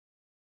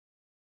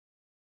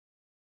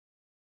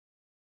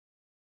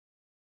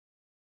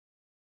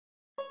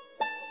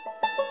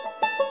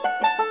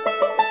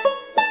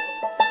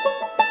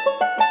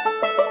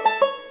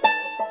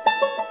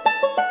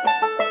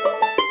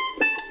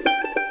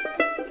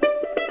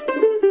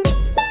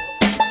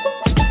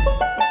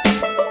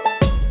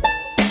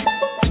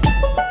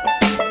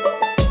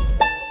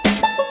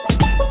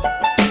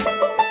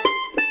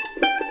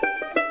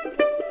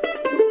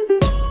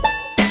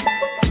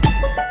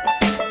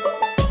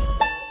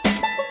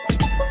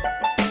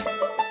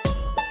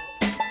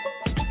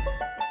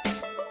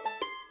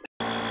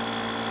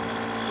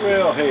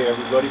Well, hey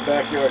everybody,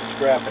 Backyard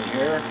Strapping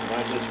here, and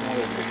I just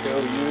wanted to show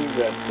you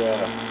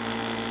that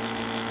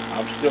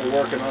I'm still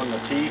working on the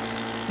teeth.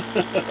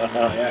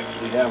 I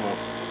actually have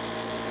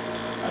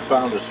I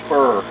found a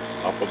spur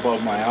up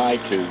above my eye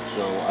tooth,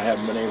 so I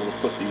haven't been able to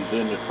put these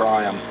in to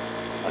try them.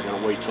 I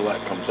gotta wait till that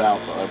comes out,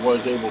 but I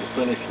was able to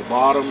finish the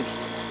bottoms.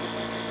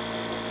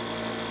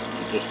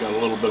 Just got a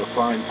little bit of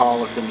fine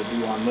polishing to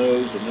do on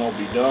those, and they'll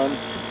be done.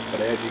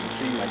 But as you can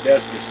see, my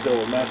desk is still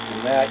a mess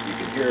from that. You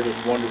can hear this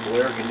wonderful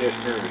air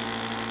conditioner is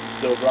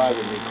still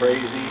driving me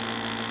crazy.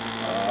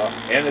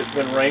 And it's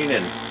been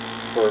raining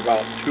for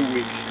about 2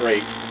 weeks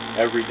straight,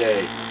 every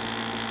day.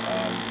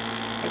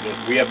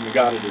 We haven't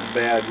got it as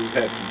bad. We've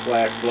had some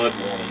flash flood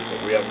warnings,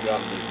 but we haven't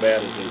got it as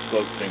bad as those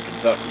folks in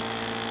Kentucky.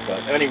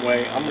 But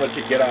anyway, I'm going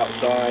to get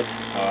outside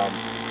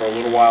for a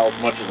little while, as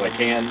much as I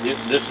can.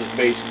 This is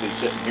basically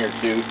sitting here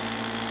too.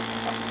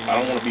 I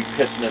don't want to be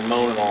pissing and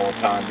moaning all the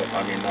time, but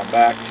I mean, my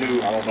back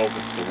too, I don't know if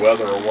it's the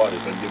weather or what,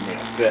 has been giving me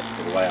a fit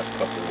for the last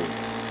couple of weeks.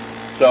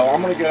 So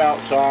I'm going to get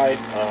outside.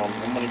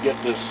 I'm going to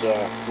get this,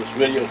 this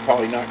video is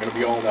probably not going to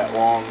be all that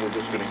long. We're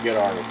just going to get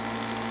our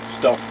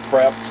stuff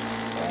prepped,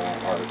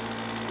 our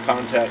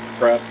contacts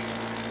prepped,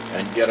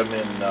 and get them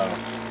in,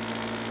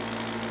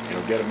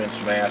 get them in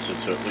some acid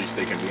so at least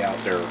they can be out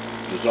there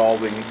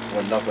dissolving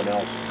when nothing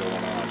else is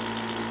going on.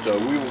 So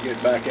we will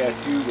get back at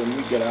you when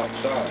we get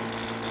outside.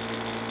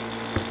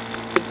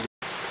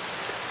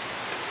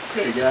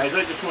 Okay guys,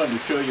 I just wanted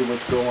to show you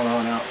what's going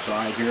on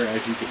outside here.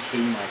 As you can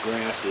see, my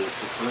grass is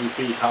 3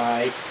 feet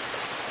high,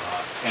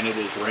 and it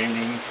is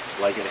raining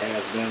like it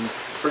has been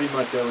pretty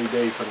much every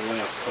day for the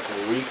last couple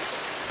of weeks.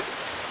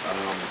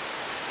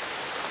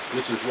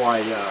 This is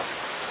why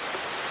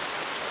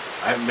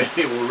I haven't been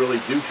able to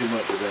really do too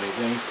much of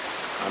anything.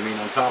 I mean,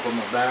 on top of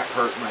my back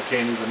hurting, I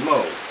can't even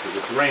mow because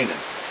it's raining.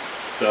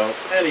 So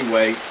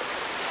anyway,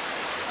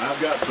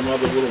 I've got some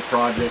other little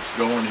projects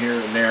going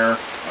here and there.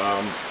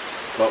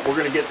 But we're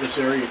going to get this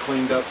area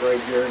cleaned up right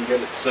here and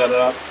get it set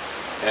up.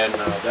 And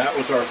that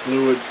was our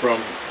fluid from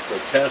the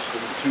test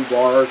of the 2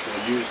 bars.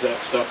 We'll use that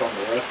stuff on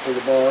the rest of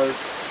the bars.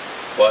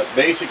 But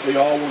basically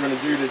all we're going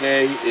to do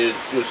today is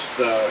just,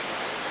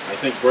 I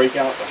think,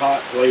 break out the hot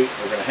plate.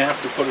 We're going to have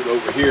to put it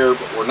over here,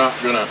 but we're not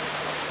going to,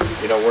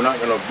 we're not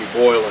going to be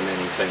boiling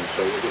anything.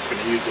 So we're just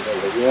going to use it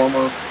as a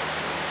warmer.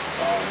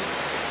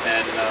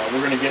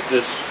 We're going to get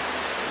this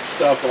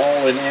stuff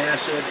all in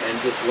acid and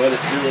just let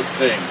it do its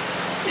thing.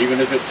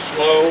 Even if it's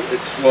slow,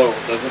 it's slow.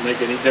 It doesn't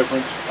make any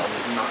difference.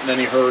 I'm not in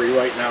any hurry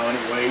right now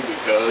anyway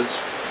because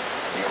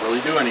I can't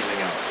really do anything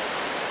else.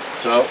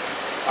 So,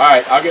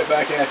 alright, I'll get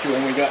back at you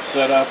when we got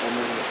set up and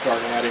we're going to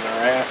start adding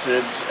our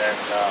acids and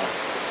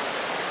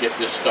get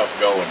this stuff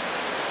going.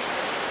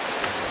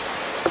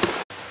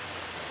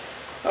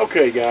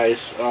 Okay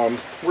guys,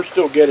 we're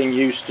still getting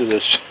used to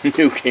this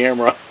new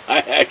camera. I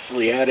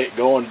actually had it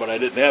going, but I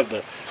didn't have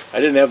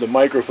the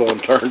microphone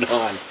turned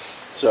on.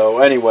 So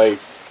anyway,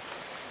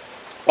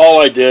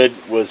 all I did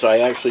was I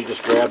actually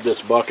just grabbed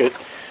this bucket.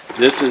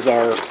 This is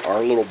our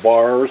little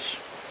bars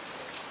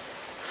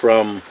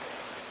from,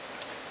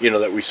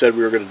 that we said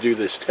we were going to do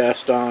this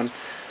test on.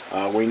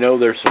 We know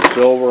there's some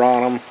silver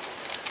on them.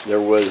 There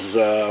was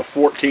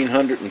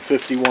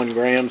 1,451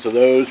 grams of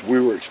those. We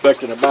were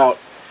expecting about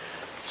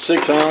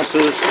 6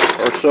 ounces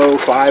or so,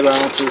 5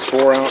 ounces,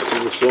 4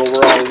 ounces of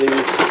silver out of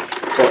these.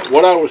 But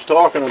what I was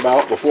talking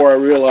about before I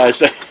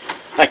realized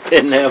I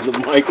didn't have the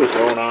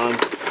microphone on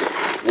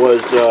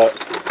was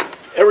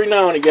every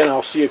now and again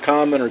I'll see a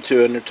comment or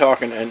two and they're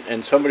talking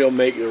and somebody will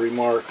make the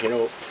remark,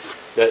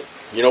 that,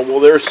 well,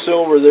 there's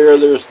silver there,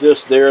 there's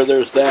this there,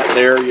 there's that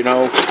there, and, you're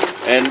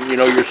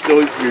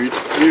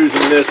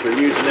using this or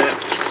using that.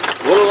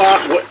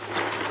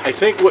 I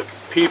think what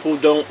people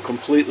don't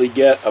completely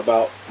get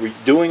about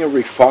doing a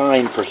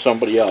refine for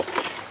somebody else.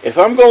 If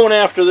I'm going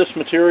after this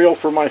material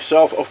for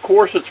myself, of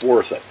course it's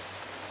worth it.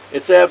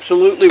 It's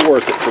absolutely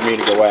worth it for me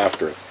to go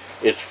after it.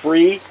 It's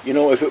free,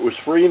 if it was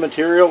free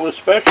material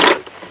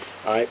especially.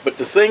 Alright, but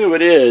the thing of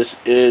it is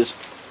this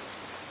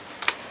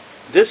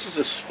is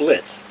a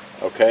split,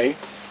 okay?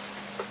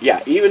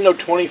 Yeah, even though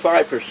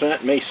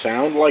 25% may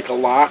sound like a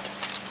lot,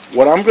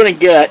 what I'm going to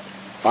get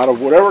out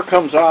of whatever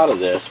comes out of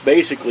this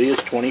basically is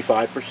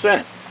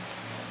 25%.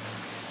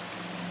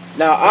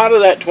 Now, out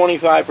of that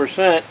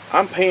 25%,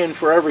 I'm paying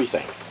for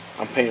everything.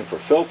 I'm paying for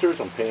filters,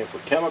 I'm paying for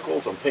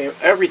chemicals, I'm paying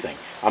everything.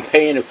 I'm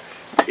paying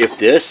if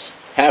this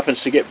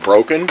happens to get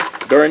broken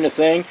during the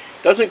thing,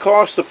 doesn't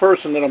cost the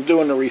person that I'm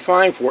doing the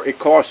refine for, it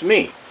costs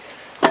me.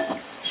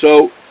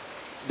 So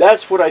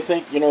that's what I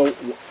think,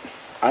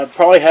 I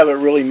probably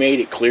haven't really made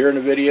it clear in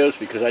the videos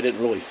because I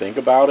didn't really think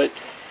about it.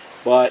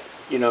 But,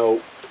 in the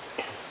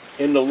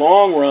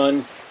long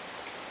run,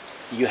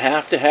 you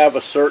have to have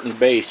a certain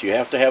base. You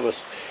have to have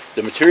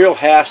the material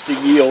has to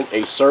yield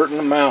a certain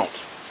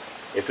amount.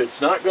 If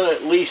it's not going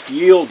to at least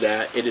yield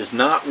that, it is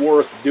not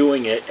worth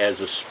doing it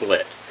as a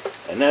split.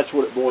 And that's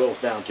what it boils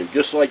down to.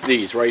 Just like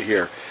these right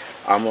here.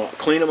 I'm going to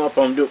clean them up,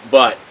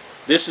 but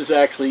this is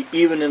actually,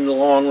 even in the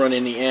long run,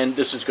 in the end,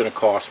 this is going to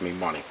cost me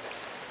money.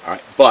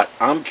 Alright, but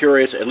I'm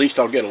curious, at least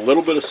I'll get a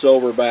little bit of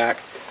silver back.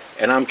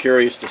 and I'm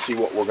curious to see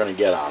what we're going to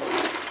get out of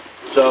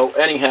it. So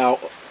anyhow,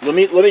 let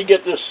me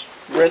get this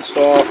rinsed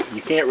off.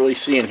 You can't really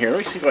see in here.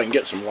 Let me see if I can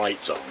get some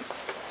lights on.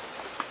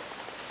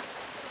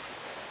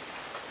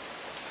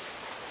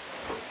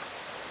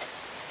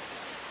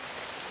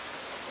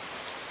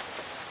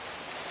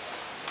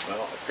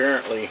 Well,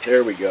 apparently,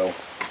 there we go.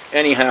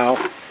 Anyhow,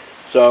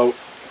 so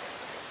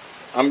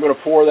I'm going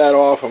to pour that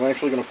off. I'm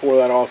actually going to pour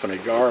that off in a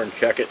jar and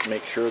check it and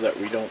make sure that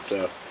we don't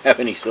have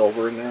any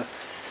silver in there.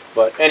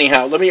 But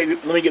anyhow, let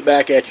me get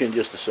back at you in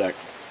just a sec.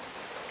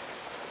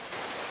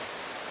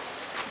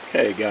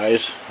 Okay,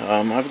 guys,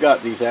 I've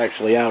got these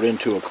actually out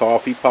into a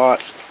coffee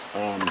pot.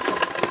 I'm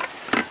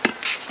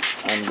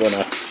going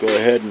to go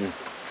ahead and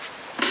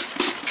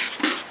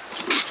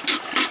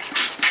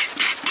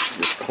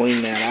just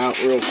clean that out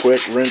real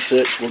quick, rinse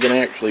it. We're going to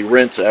actually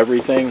rinse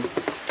everything.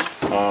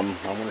 I'm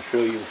going to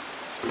show you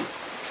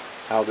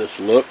how this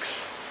looks.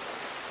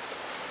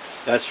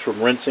 That's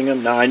from rinsing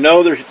them. Now I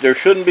know there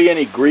shouldn't be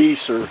any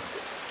grease or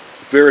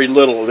very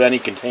little of any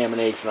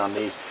contamination on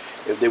these.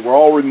 If they were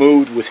all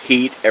removed with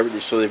heat,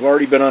 everything, so they've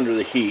already been under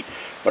the heat.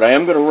 But I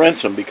am going to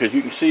rinse them because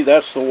you can see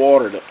that's the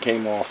water that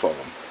came off of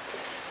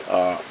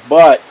them.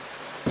 But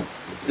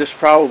this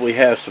probably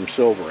has some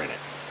silver in it.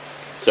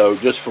 So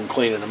just from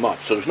cleaning them up.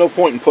 So there's no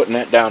point in putting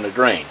that down the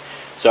drain.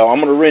 So I'm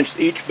going to rinse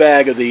each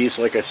bag of these,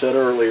 like I said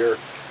earlier.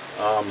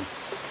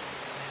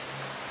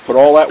 Put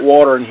all that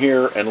water in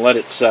here and let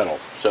it settle.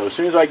 So as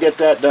soon as I get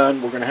that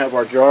done, we're going to have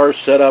our jars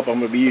set up. I'm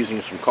going to be using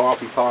some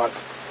coffee pots.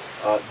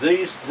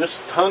 This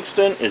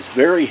tungsten is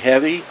very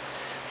heavy,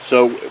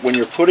 so when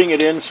you're putting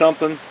it in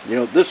something, you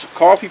know, this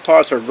coffee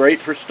pots are great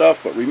for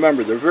stuff, but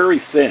remember, they're very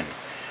thin.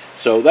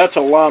 So that's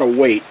a lot of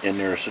weight in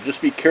there, so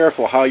just be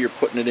careful how you're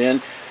putting it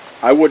in.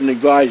 I wouldn't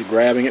advise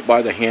grabbing it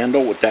by the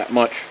handle with that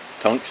much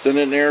tungsten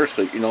in there,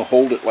 so, you know,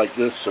 hold it like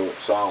this so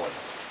it's solid.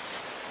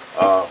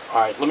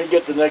 Alright, let me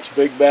get the next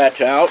big batch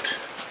out,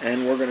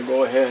 and we're going to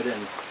go ahead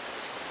and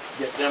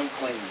get them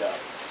cleaned up.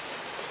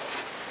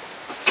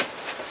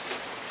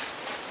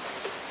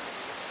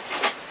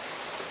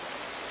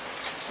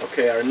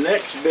 Okay, our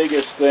next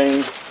biggest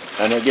thing,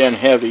 and again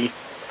heavy,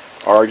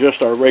 are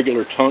just our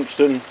regular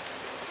tungsten,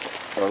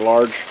 our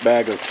large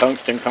bag of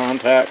tungsten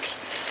contacts,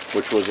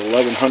 which was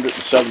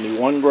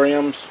 1,171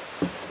 grams.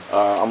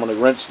 I'm going to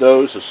rinse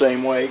those the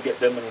same way, get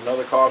them in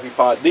another coffee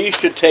pot. These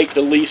should take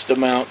the least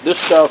amount, this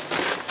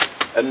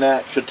stuff and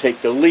that should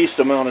take the least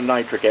amount of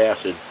nitric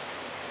acid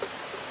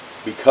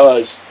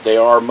because they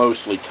are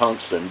mostly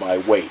tungsten by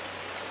weight.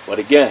 But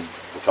again,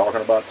 we're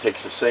talking about it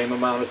takes the same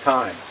amount of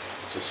time.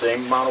 It's the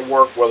same amount of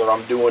work whether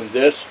I'm doing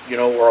this, you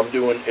know, or I'm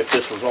doing, if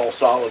this was all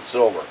solid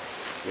silver.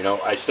 You know,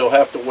 I still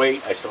have to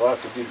wait, I still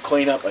have to do the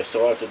cleanup, I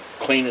still have to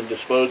clean and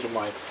dispose of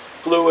my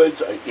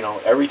fluids, you know,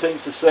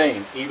 everything's the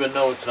same, even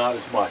though it's not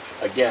as much.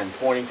 Again,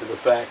 pointing to the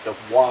fact of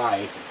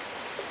why,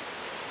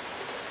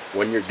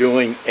 when you're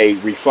doing a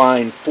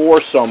refine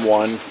for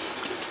someone,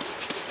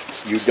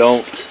 you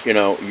don't, you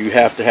know, you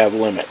have to have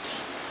limits.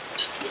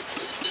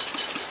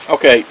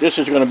 Okay, this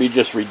is going to be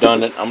just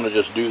redundant. I'm going to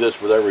just do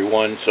this with every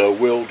one, so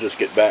we'll just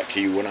get back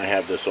to you when I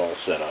have this all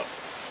set up.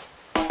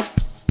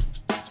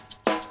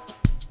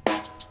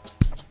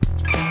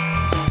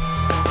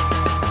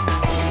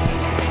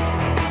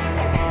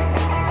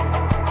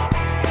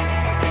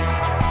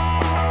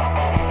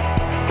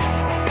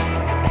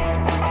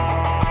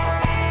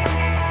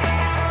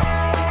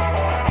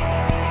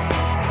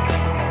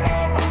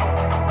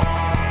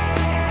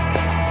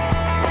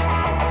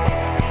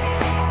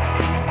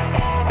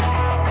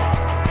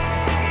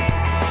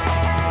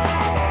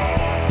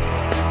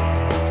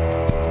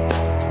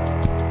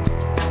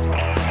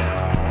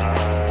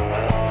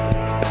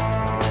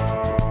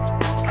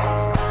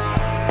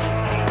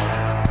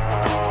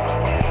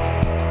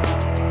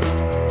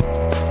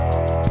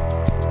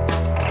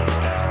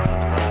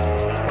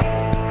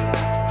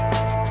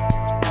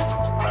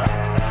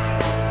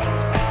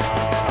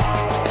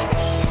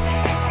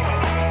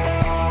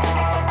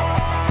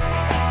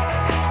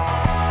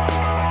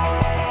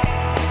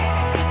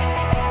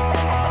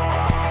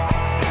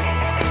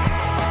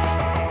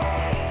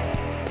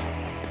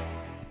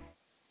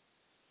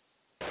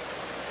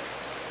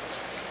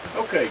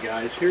 Okay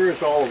guys,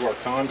 here's all of our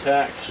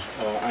contacts.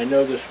 I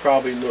know this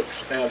probably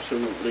looks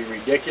absolutely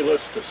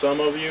ridiculous to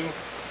some of you,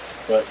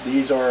 but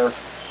these are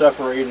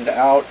separated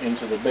out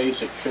into the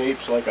basic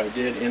shapes like I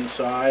did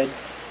inside.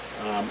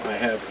 I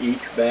have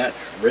each batch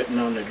written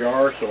on the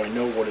jar so I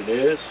know what it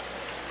is.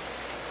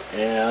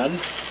 And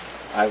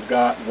I've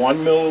got 1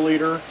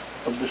 milliliter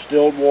of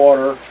distilled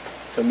water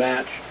to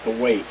match the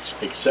weights,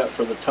 except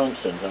for the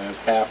tungstens. I have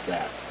half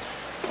that.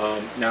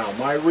 Now,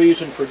 my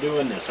reason for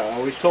doing this, I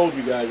always told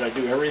you guys I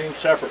do everything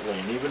separately,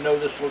 and even though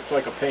this looks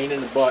like a pain in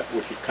the butt,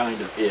 which it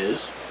kind of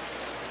is,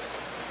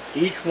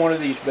 each one of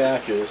these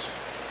batches,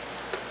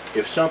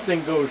 if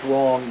something goes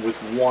wrong with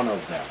one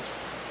of them,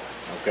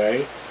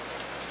 okay,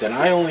 then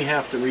I only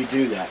have to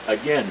redo that.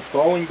 Again,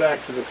 falling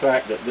back to the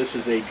fact that this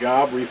is a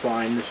job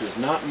refine, this is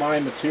not my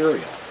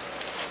material.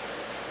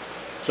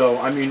 So,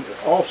 I mean,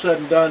 all said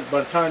and done, by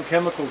the time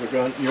chemicals are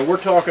done, you know, we're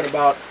talking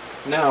about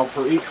Now,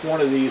 for each one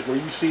of these, where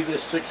you see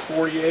this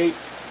 648,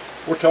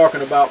 we're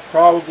talking about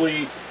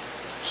probably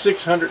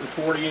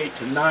 648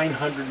 to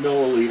 900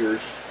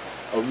 milliliters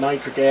of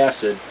nitric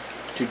acid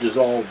to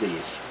dissolve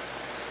these.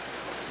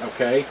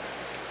 Okay?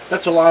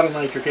 That's a lot of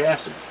nitric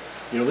acid.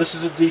 You know, this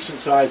is a decent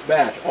sized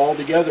batch.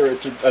 Altogether,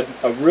 it's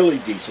a really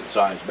decent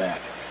sized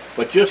batch.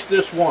 But just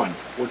this one,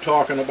 we're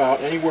talking about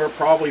anywhere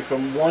probably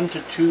from 1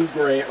 to 2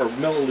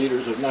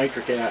 milliliters of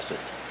nitric acid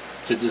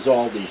to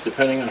dissolve these,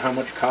 depending on how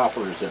much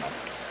copper is in them.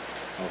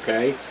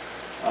 Okay?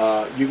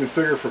 You can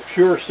figure for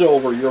pure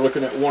silver, you're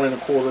looking at 1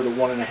 1/4 to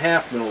 1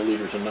 1/2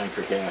 milliliters of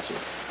nitric acid.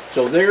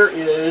 So there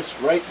is,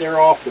 right there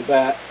off the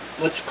bat,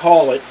 let's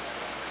call it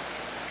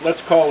 1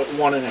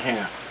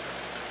 1/2.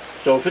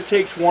 So if it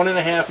takes 1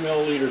 1/2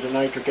 milliliters of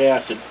nitric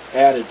acid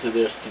added to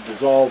this to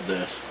dissolve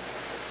this,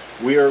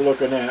 we are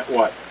looking at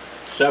what?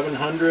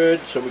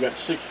 700, so we got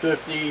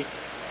 650,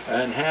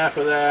 and half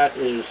of that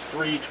is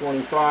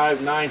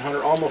 325,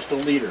 900, almost a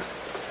liter.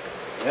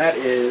 That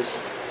is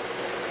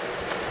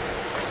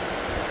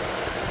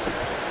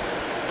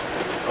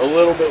a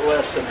little bit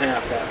less than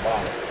half that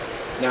bottle.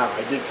 Now,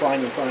 I did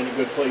finally find a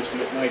good place to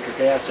get nitric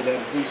acid at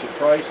a decent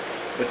price,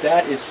 but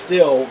that is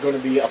still going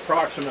to be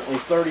approximately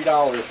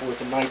 $30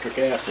 worth of nitric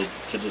acid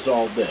to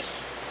dissolve this.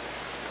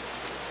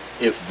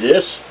 If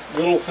this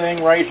little thing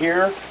right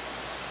here,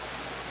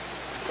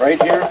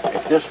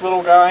 if this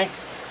little guy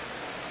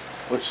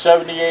with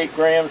 78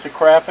 grams of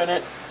crap in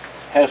it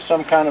has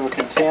some kind of a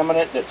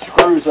contaminant that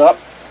screws up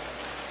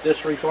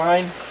this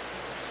refine,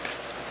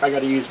 I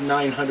got to use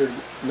 900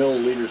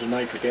 milliliters of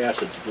nitric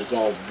acid to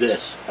dissolve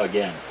this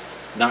again,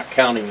 not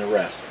counting the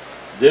rest.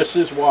 This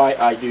is why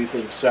I do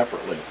things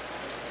separately.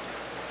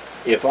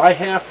 If I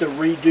have to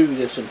redo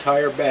this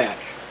entire batch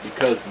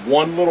because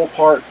one little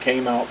part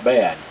came out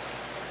bad,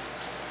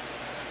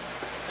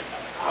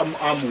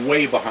 I'm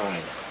way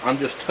behind. I'm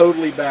just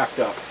totally backed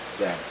up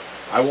then.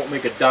 I won't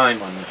make a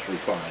dime on this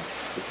refine.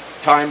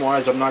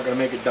 Time-wise, I'm not going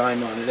to make a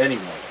dime on it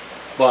anyway.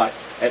 But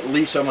at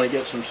least I'm going to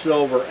get some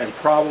silver and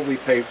probably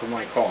pay for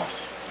my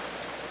costs.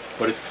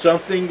 But if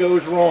something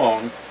goes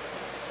wrong,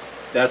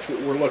 that's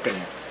what we're looking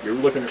at. You're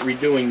looking at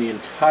redoing the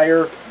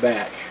entire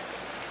batch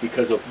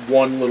because of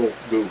one little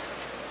goof.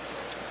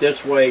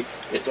 This way,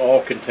 it's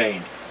all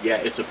contained. Yeah,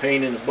 it's a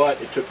pain in the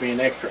butt. It took me an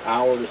extra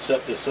hour to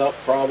set this up,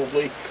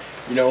 probably,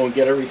 you know, and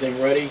get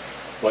everything ready.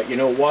 But you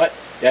know what?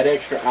 That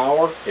extra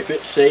hour, if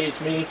it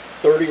saves me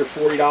 $30 or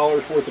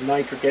 $40 worth of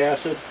nitric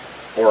acid,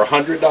 or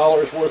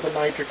 $100 worth of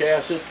nitric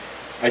acid,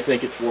 I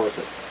think it's worth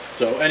it.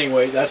 So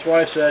anyway, that's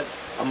why I said,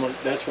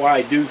 that's why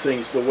I do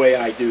things the way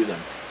I do them.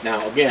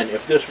 Now again,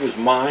 if this was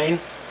mine,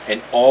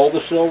 and all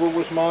the silver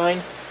was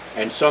mine,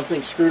 and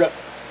something screwed up,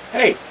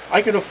 hey,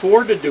 I can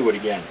afford to do it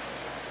again.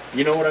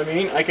 You know what I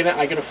mean? I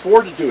can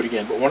afford to do it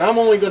again. But when I'm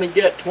only going to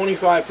get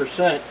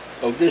 25%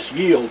 of this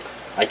yield,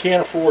 I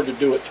can't afford to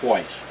do it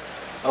twice.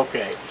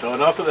 Okay, so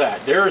enough of that.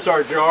 There's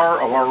our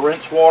jar of our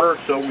rinse water,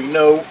 so we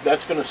know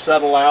that's going to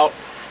settle out,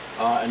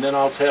 and then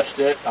I'll test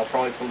it. I'll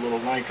probably put a little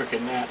nitric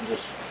in that, and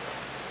just,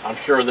 I'm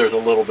sure there's a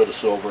little bit of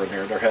silver in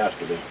there. There has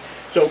to be.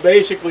 So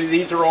basically,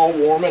 these are all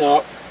warming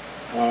up.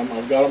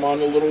 I've got them on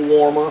a little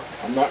warmer.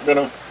 I'm not going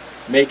to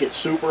make it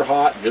super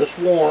hot, just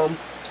warm.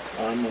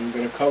 I'm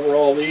going to cover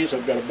all these.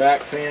 I've got a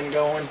back fan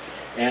going,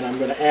 and I'm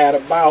going to add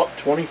about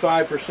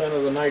 25%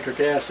 of the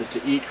nitric acid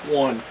to each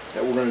one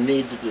that we're going to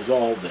need to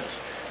dissolve this.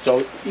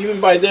 So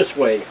even by this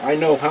way, I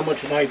know how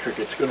much nitric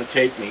it's going to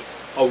take me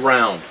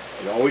around.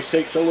 It always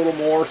takes a little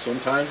more,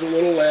 sometimes a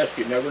little less.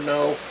 You never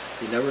know.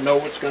 You never know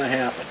what's going to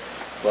happen.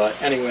 But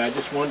anyway, I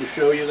just wanted to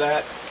show you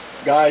that.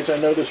 Guys, I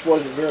know this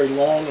wasn't very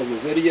long of a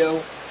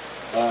video,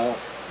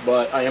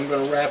 but I am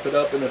going to wrap it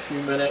up in a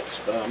few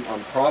minutes. I'll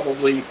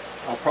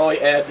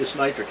probably add this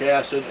nitric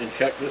acid and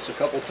check this a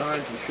couple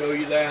times and show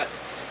you that.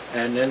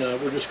 And then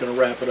we're just going to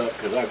wrap it up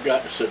because I've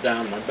got to sit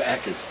down. My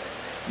back is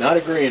not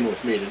agreeing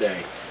with me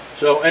today.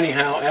 So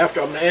anyhow, after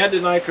I'm going to add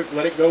the nitric,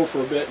 let it go for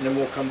a bit, and then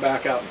we'll come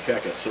back out and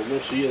check it. So we'll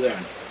see you then.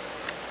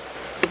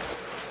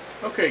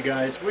 Okay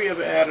guys, we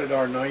have added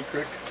our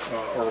nitric,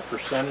 or a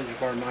percentage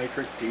of our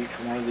nitric to each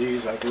one of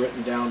these. I've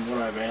written down what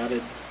I've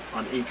added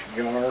on each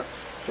jar,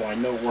 so I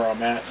know where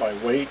I'm at by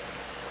weight.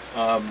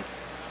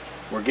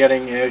 We're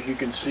getting, as you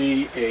can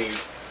see, a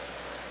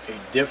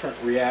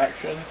different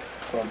reaction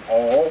from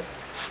all.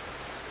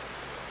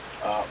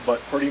 But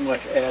pretty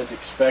much as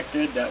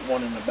expected. That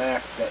one in the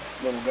back, that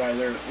little guy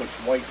there that looks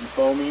white and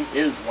foamy,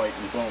 is white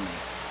and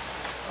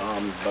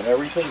foamy. But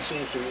everything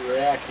seems to be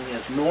reacting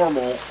as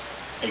normal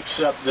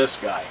except this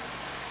guy,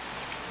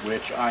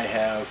 which I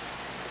have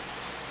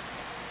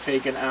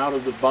taken out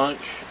of the bunch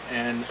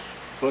and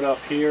put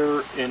up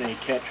here in a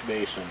catch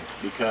basin,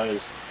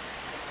 because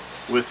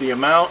with the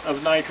amount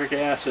of nitric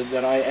acid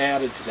that I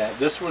added to that,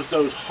 this was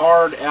those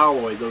hard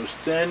alloy, those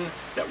thin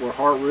that were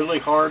really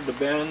hard to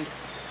bend,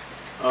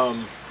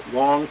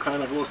 long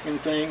kind of looking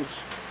things.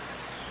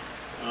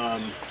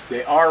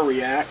 They are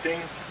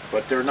reacting,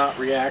 but they're not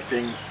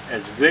reacting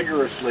as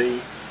vigorously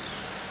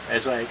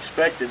as I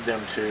expected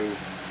them to,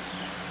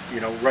 you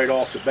know, right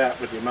off the bat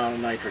with the amount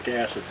of nitric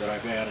acid that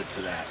I've added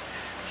to that.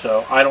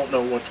 So I don't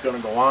know what's going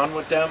to go on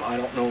with them. I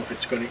don't know if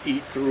it's going to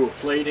eat through a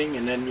plating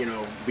and then, you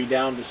know, be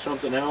down to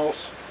something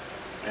else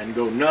and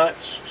go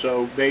nuts.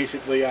 So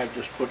basically I've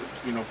just put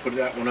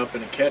that one up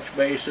in a catch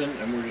basin,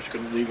 and we're just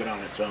going to leave it on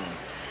its own.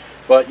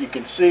 But you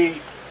can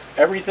see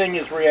everything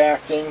is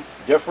reacting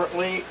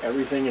differently.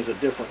 Everything is a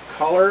different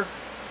color,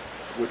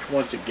 which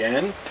once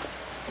again,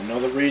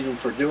 another reason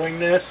for doing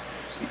this,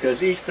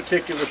 because each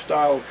particular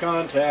style of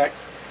contact,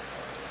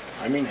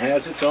 I mean,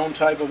 has its own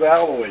type of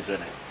alloys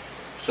in it.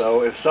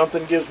 So if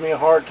something gives me a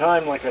hard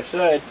time, like I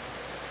said,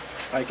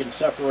 I can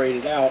separate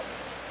it out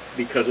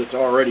because it's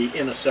already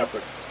in a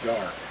separate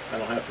jar. I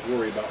don't have to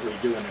worry about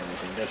redoing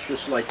everything. That's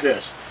just like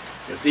this.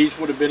 If these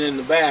would have been in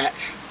the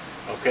batch,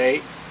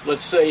 okay,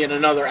 let's say in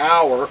another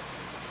hour,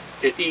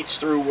 it eats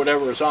through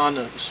whatever is on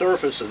the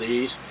surface of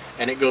these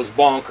and it goes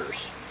bonkers,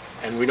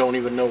 and we don't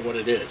even know what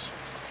it is.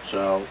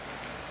 So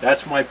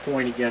that's my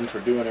point again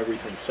for doing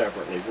everything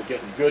separately. We're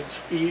getting good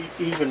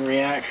even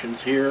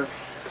reactions here.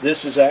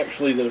 This is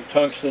actually the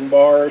tungsten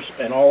bars,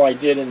 and all I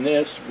did in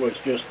this was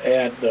just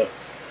add the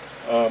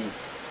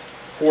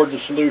poured the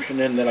solution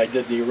in that I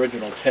did the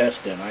original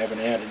test in. I haven't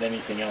added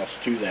anything else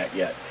to that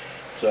yet.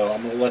 So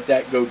I'm going to let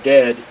that go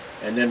dead,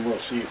 and then we'll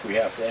see if we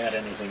have to add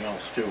anything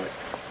else to it.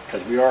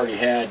 Because we already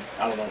had,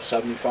 I don't know,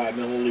 75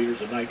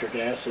 milliliters of nitric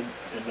acid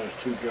in those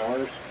 2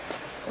 jars,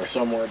 or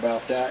somewhere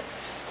about that.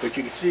 But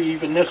you can see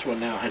even this one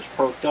now has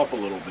perked up a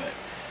little bit.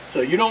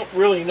 So you don't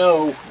really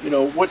know,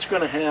 what's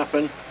going to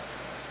happen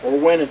or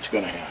when it's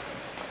going to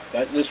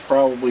happen. This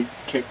probably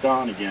kicked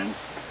on again.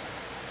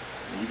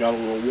 We got a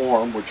little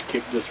warm, which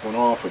kicked this one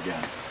off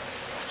again.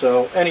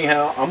 So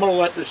anyhow, I'm going to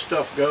let this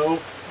stuff go.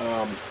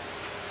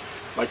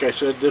 Like I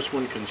said, this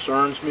one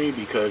concerns me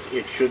because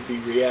it should be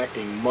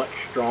reacting much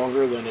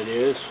stronger than it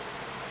is.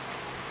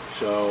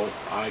 So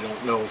I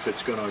don't know if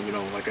it's going to,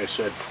 like I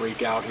said,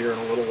 freak out here in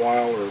a little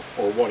while,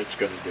 or what it's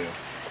going to do.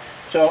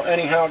 So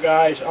anyhow,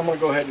 guys, I'm going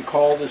to go ahead and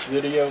call this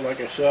video.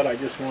 Like I said, I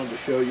just wanted to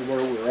show you where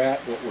we're at,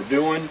 what we're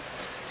doing.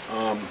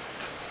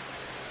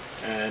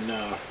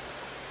 And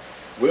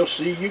we'll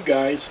see you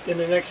guys in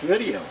the next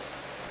video.